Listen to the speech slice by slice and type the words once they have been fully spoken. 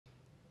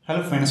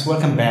Hello friends,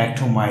 welcome back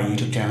to my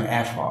YouTube channel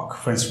HOQUE.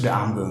 Friends, today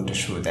I'm going to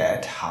show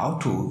that how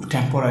to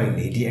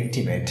temporarily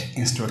deactivate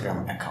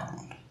Instagram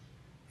account.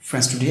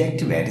 Friends, to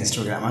deactivate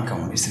Instagram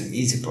account is an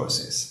easy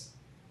process.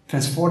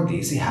 Friends, for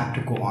this you have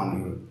to go on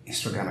your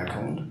Instagram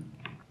account.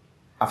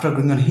 After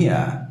going on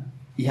here,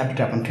 you have to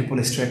tap on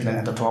triple straight line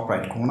at the top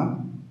right corner.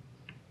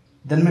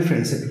 Then my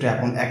friends, you have to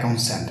tap on account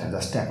center.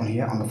 Just tap on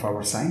here on the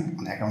forward sign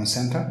on account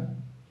center.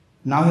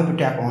 Now you have to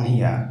tap on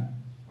here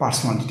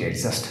personal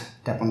details. Just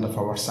tap on the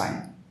forward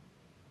sign.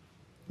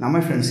 Now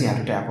my friends, you have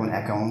to tap on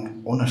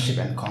account ownership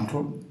and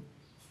control.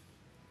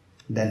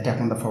 Then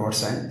tap on the forward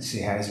sign. See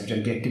here is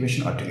written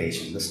deactivation or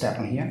deletion. Just tap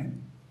on here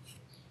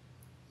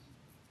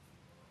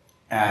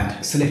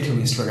and select your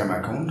Instagram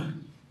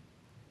account.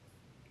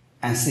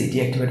 And see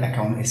deactivate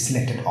account is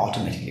selected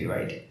automatically,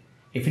 right?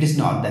 If it is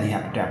not, then you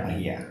have to tap on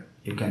here.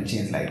 You can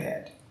change like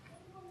that.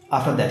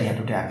 After that, you have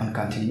to tap on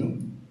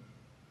continue.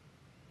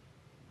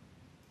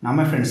 Now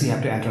my friends, you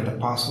have to enter the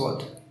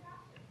password.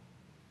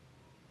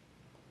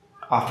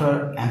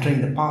 After entering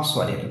the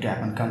password, you have to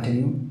tap on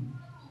continue.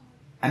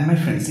 And my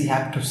friends, you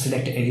have to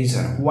select a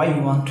reason why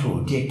you want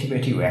to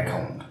deactivate your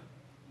account.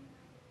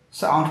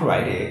 So I want to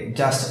write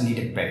just need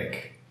a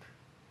break.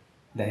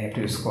 Then you have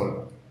to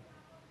scroll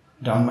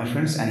down my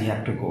friends and you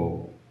have to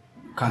go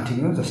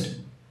continue. Just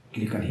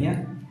click on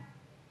here.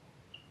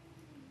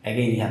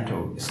 Again you have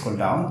to scroll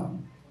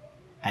down,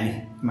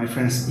 and my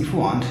friends, if you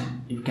want,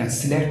 you can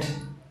select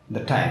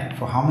the time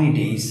for how many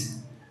days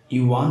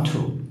you want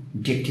to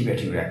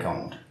deactivate your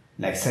account,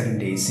 like 7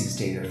 days, 6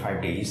 days or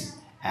 5 days,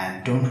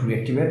 and don't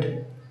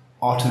reactivate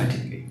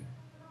automatically,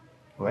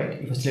 right?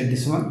 If you select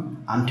this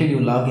one, until you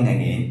log in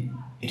again,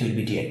 it will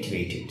be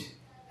deactivated.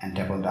 And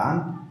tap on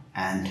done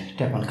and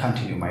tap on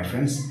continue my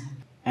friends,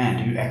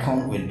 and your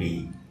account will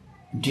be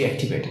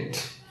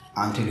deactivated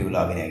until you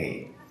log in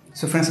again.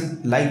 So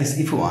friends, like this,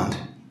 if you want,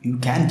 you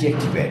can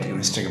deactivate your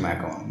Instagram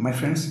account. My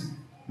friends,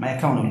 my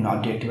account will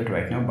not deactivate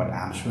right now, but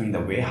I'm showing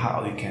the way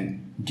how you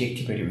can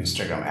deactivate your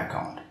Instagram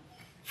account.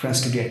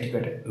 Friends, to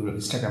deactivate your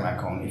Instagram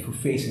account, if you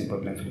face any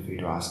problem, feel free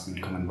to ask in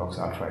the comment box.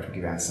 I'll try to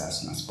give answers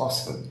as soon as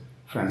possible.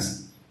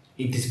 Friends,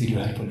 if this video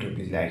helpful to you,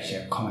 please like,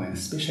 share, comment, and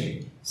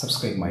especially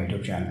subscribe my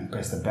YouTube channel and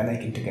press the bell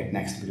icon to get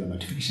next video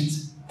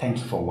notifications. Thank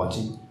you for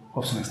watching.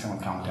 Hope so next time I'll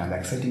come with another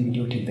exciting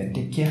video. Till then,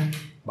 take care.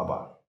 Bye bye.